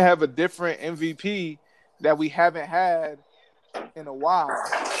 we may have a different MVP that we haven't had in a while.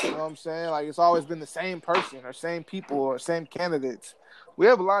 You know what I'm saying? Like, it's always been the same person or same people or same candidates. We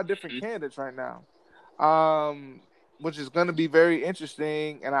have a lot of different candidates right now, which is going to be very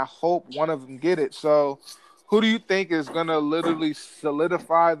interesting, and I hope one of them get it. So, who do you think is going to literally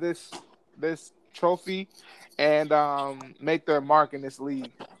solidify this trophy and make their mark in this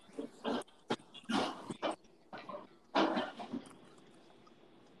league?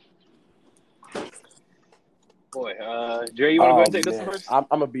 Boy, Dre, you want to go Oh and take this one man, first? I'm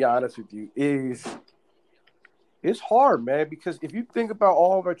gonna be honest with you. It's hard, man, because if you think about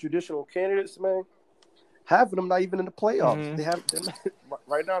all of our traditional candidates, man, half of them not even in the playoffs. Mm-hmm.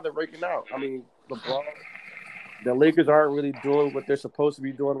 Right now they're breaking out. I mean, LeBron, the Lakers aren't really doing what they're supposed to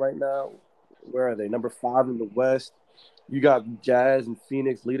be doing right now. Where are they? Number 5 in the West. You got Jazz and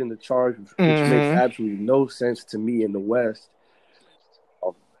Phoenix leading the charge, which makes Mm-hmm. absolutely no sense to me in the West.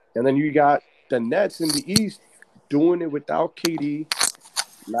 And then you got the Nets in the East doing it without KD.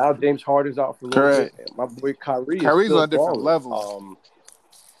 Now James Harden's out for a little bit. Correct. And my boy Kyrie is Kyrie's still on a different balling. level.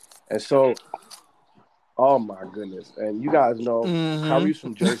 And so, oh my goodness. And you guys know Mm-hmm. Kyrie's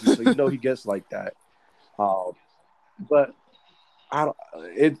from Jersey, so you know he gets like that. But I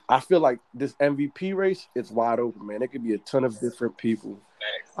feel like this MVP race is wide open, man. It could be a ton of different people.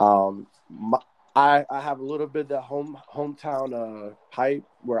 I have a little bit of that hometown hype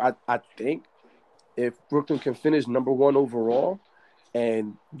where I think if Brooklyn can finish number 1 overall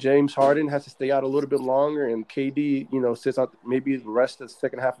and James Harden has to stay out a little bit longer and KD, sits out maybe the rest of the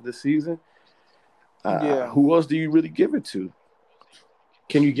second half of the season, who else do you really give it to?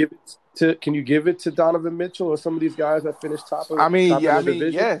 Can you give it to Donovan Mitchell or some of these guys that finished top in the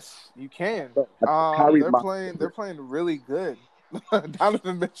division? Yes, you can. They're playing really good.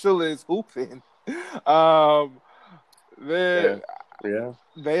 Donovan Mitchell is hooping.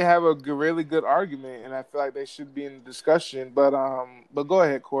 They have a really good argument, and I feel like they should be in the discussion. But go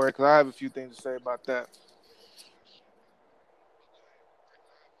ahead, Corey, because I have a few things to say about that.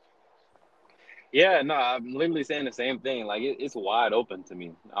 Yeah, no, I'm literally saying the same thing. Like, it's wide open to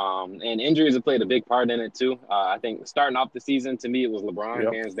me. And injuries have played a big part in it too. I think starting off the season, to me, it was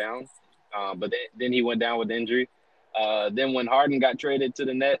LeBron, hands down. But then he went down with injury. Then when Harden got traded to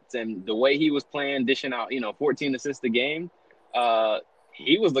the Nets and the way he was playing, dishing out, 14 assists a game,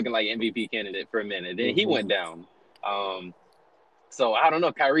 he was looking like MVP candidate for a minute. Then he went down. So I don't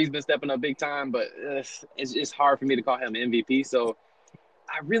know. Kyrie's been stepping up big time, but it's hard for me to call him MVP. So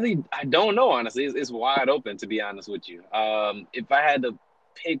I don't know, honestly. It's wide open, to be honest with you. If I had to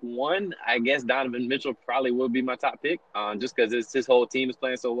pick one, I guess Donovan Mitchell probably would be my top pick, just because his whole team is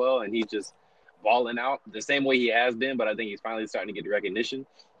playing so well and he's just balling out the same way he has been, but I think he's finally starting to get the recognition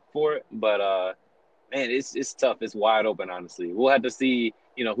for it. But, man, it's tough. It's wide open, honestly. We'll have to see,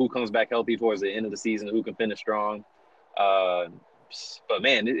 who comes back healthy towards the end of the season, who can finish strong. But,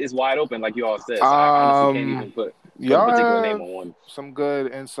 man, it's wide open, like you all said. So I honestly can't even put put a Y'all particular name have on one. some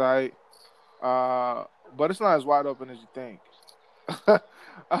good insight, but it's not as wide open as you think.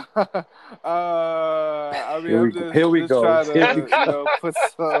 I mean, I'm Here we just go. trying Here we to, go. put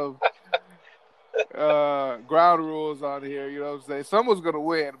some ground rules on here. You know what I'm saying? Someone's gonna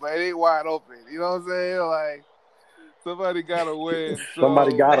win, but it ain't wide open. You know what I'm saying? Like somebody gotta win.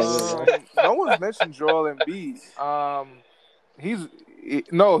 Somebody So got to win, man. no one's mentioned Joel Embiid. He's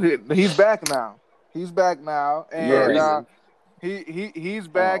no, he's back now. He's back now, For a and Yeah. reason. he's Oh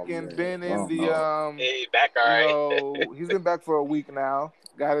back and man. been in Oh the no. Hey, back all right. he's been back for a week now.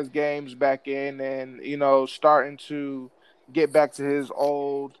 Got his games back in, and starting to get back to his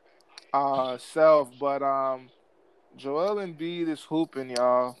old self. But Joel Embiid is hooping,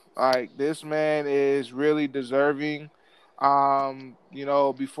 y'all. Like this man is really deserving.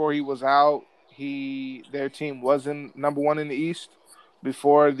 Before he was out, their team wasn't number one in the East.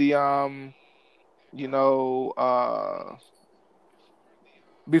 Before you know, uh,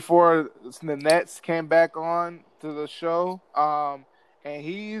 before the Nets came back on to the show, and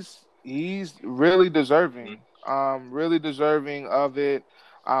he's really deserving of it.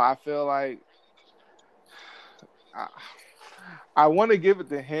 I feel like I, I want to give it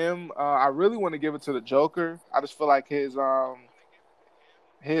to him. I really want to give it to the Joker. I just feel like his um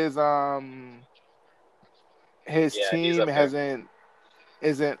his Yeah, he's team up there.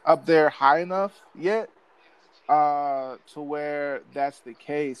 isn't up there high enough yet to where that's the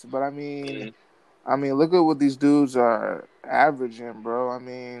case. But Mm-hmm. I mean, look at what these dudes are averaging, bro. I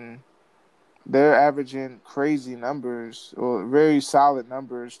mean, they're averaging crazy numbers or very solid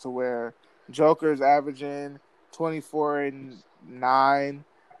numbers to where Joker's averaging 24 and 9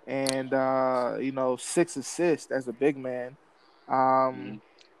 and 6 assists as a big man. Mm-hmm. Um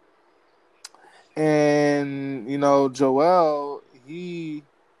and Joel, his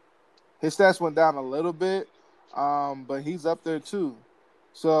stats went down a little bit, but he's up there too.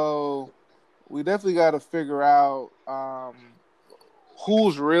 So we definitely got to figure out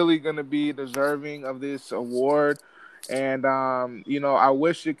who's really going to be deserving of this award. And I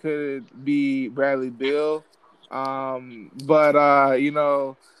wish it could be Bradley Beal, but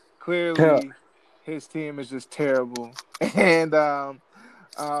clearly his team is just terrible, and um,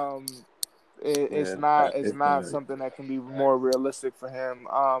 it's Yeah. not something that can be more realistic for him.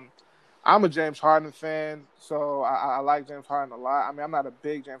 I'm a James Harden fan, so I like James Harden a lot. I mean, I'm not a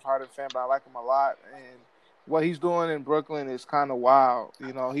big James Harden fan, but I like him a lot. And what he's doing in Brooklyn is kind of wild.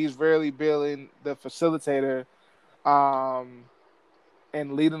 He's really being the facilitator, um,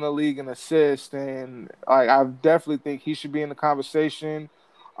 and leading the league in assists. And like, I definitely think he should be in the conversation.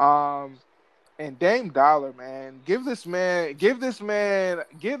 Um, and Dame Dollar, man, give it to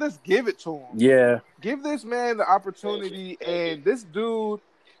him. Yeah. Give this man the Thank you. opportunity. Thank you. And this dude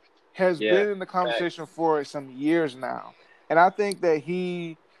has Yeah. been in the conversation Facts. for some years now, and I think that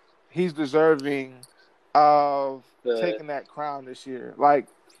he's deserving of The taking that crown this year. Like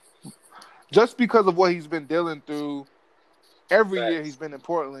just because of what he's been dealing through every year he's facts. been in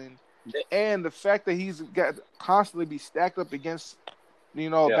Portland, The- and the fact that he's got constantly be stacked up against, yeah.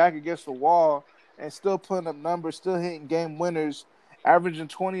 back against the wall, and still putting up numbers, still hitting game winners, averaging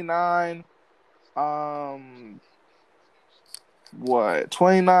 29. Um, what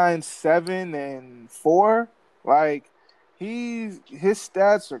 29, 7, and 4. Like his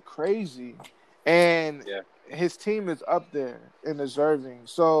stats are crazy, and Yeah. his team is up there and deserving.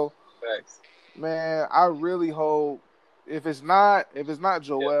 So Facts. man, I really hope if it's not Yeah.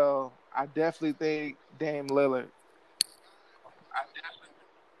 Joel, I definitely think Dame Lillard.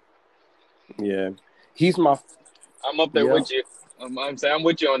 Yeah. He's my. I'm up there Yeah. with you. I'm saying I'm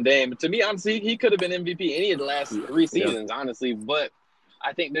with you on Dame. To be honest, he could have been MVP any of the last Yeah. three Yeah. seasons, honestly. But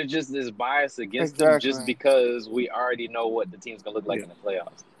I think there's just this bias against him just Exactly. because we already know what the team's gonna look like Yeah. in the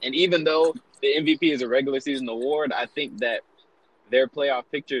playoffs. And even though the MVP is a regular season award, I think that their playoff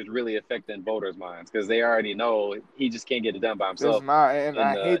picture is really affecting voters' minds because they already know he just can't get it done by It's himself not, and in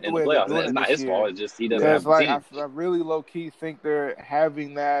I the hate the in the way they're playoffs. And doing it's it not this his fault. year. It's just he doesn't Yeah. have Because the like team. I really low key think they're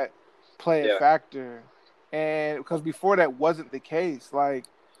having that play a Yeah. factor, and because before that wasn't the case. Like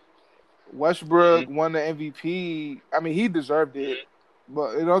Mm-hmm. Westbrook won the MVP. I mean, he deserved it,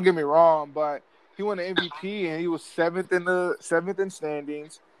 but don't get me wrong. But he won the MVP, and he was seventh in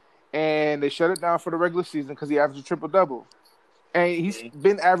standings, and they shut it down for the regular season because he averaged a triple double, and he's Mm-hmm.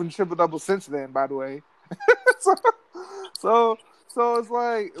 been averaging triple double since then. By the way, so so so it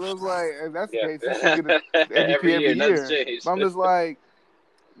was like if that's the case, he should get Yeah. the MVP Every every year, nothing's year. changed. But I'm just like,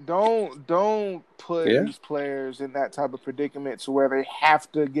 don't put Yeah. these players in that type of predicament to where they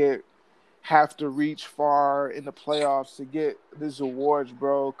have to reach far in the playoffs to get these awards,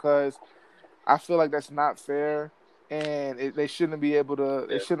 bro. Because I feel like that's not fair. and they shouldn't be able to.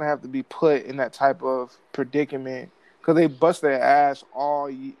 They shouldn't have to be put in that type of predicament because they bust their ass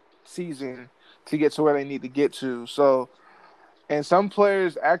all season to get to where they need to get to. So, and some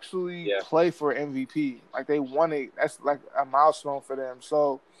players actually play for MVP, like they won it. That's like a milestone for them.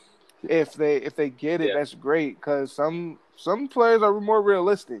 So, if they get it, that's great because some players are more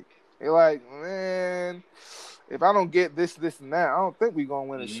realistic. They're like, man, if I don't get this, and that, I don't think we're gonna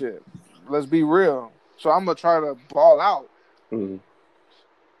win a shit. Let's be real. So I'm gonna try to ball out. Yeah,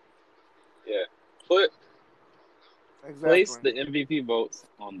 but place the MVP votes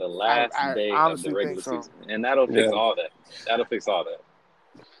on the last day of the regular season, and that'll fix all that. That'll fix all that.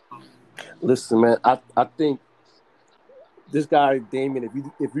 Listen, man, I think this guy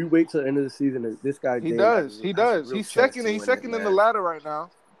Damian. If we wait till the end of the season, this guy he Damian, does. He does. He's second. He's second in the ladder right now.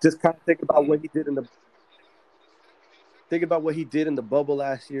 Just kind of think about what he did in the. Think about what he did in the bubble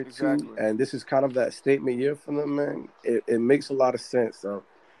last year too, and this is kind of that statement year for them, man. It makes a lot of sense. So,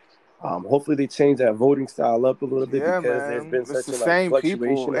 hopefully they change that voting style up a little bit because there's been such a fluctuation.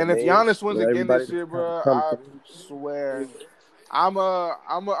 People. And if Giannis wins again this year, bro, I swear, I'm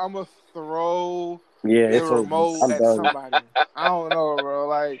a throw the remote at somebody. I don't know, bro.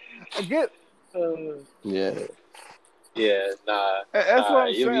 Like, I get. Yeah, nah. That's what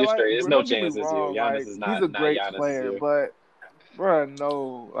I'm saying. You're straight. There's no chance this year. Giannis is not. He's a great player, but bro,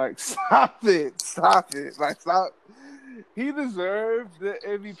 no, like stop it. Like stop. He deserved the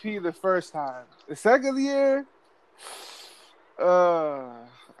MVP the first time. The second year, I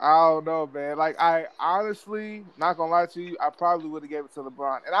don't know, man. Like I honestly, not gonna lie to you, I probably would have gave it to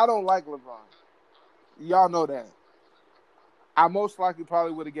LeBron, and I don't like LeBron. Y'all know that. I most likely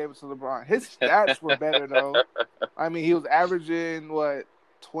probably would have gave it to LeBron. His stats were better though. I mean, he was averaging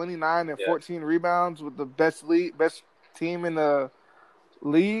 29 and 14 rebounds with the best team in the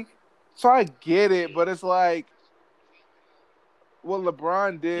league. So I get it, but it's like what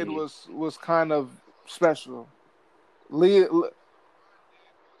LeBron did was kind of special. Well,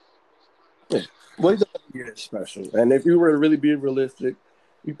 he's special, and if you were to really be realistic,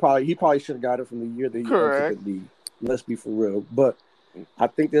 he probably should have got it from the year that he entered the league. Let's be for real. But I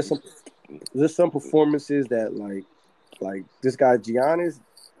think there's some performances that like this guy Giannis.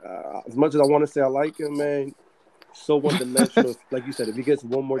 As much as I want to say I like him, man, so one dimensional. Like you said, if he gets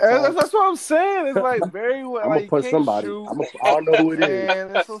one more time, that's what I'm saying. It's like very well. I'm gonna punch somebody. I don't know who it is.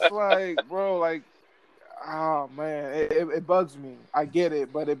 And it's just like, bro, like, oh man, it bugs me. I get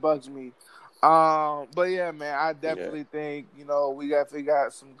it, but it bugs me. But yeah, man, I definitely think we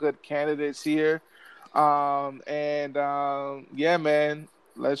got some good candidates here. Yeah, man,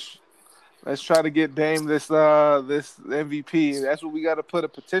 let's try to get Dame this MVP. That's what we got to put a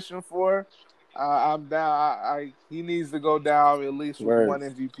petition for. I'm down. He needs to go down at least with one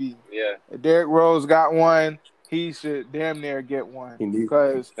MVP. Yeah. If Derrick Rose got one, he should damn near get one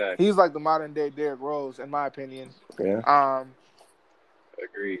because he's like the modern day Derrick Rose, in my opinion. Yeah.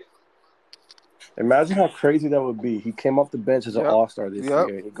 Agreed. Imagine how crazy that would be. He came off the bench as an all-star this year.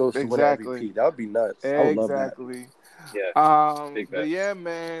 And he goes to win MVP. That would be nuts. I would love that. Yeah. But yeah,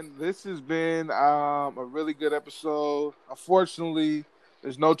 man, this has been a really good episode. Unfortunately,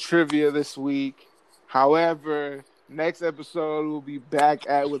 there's no trivia this week. However, next episode we'll be back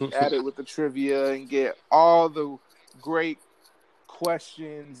at it with the trivia and get all the great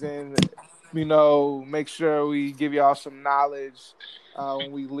questions and make sure we give y'all some knowledge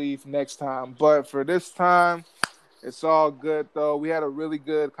when we leave next time. But for this time, it's all good though. We had a really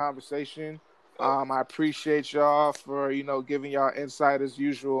good conversation. I appreciate y'all for giving y'all insight as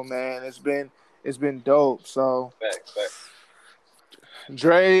usual, man. It's been dope. So,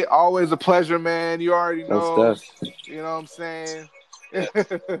 Dre, always a pleasure, man. You already know. You know what I'm saying?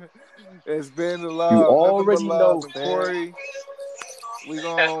 It's been the love. You already know, Corey. We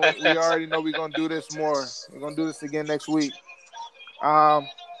already know we're gonna do this more. We're gonna do this again next week.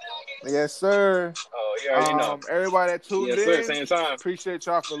 Yes, sir. Oh, you already know. Everybody that tuned in, sir, same time. Appreciate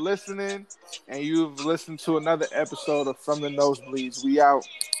y'all for listening. And you've listened to another episode of From the Nosebleeds. We out.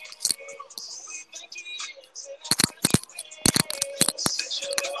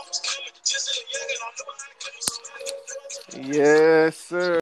 Yes, sir.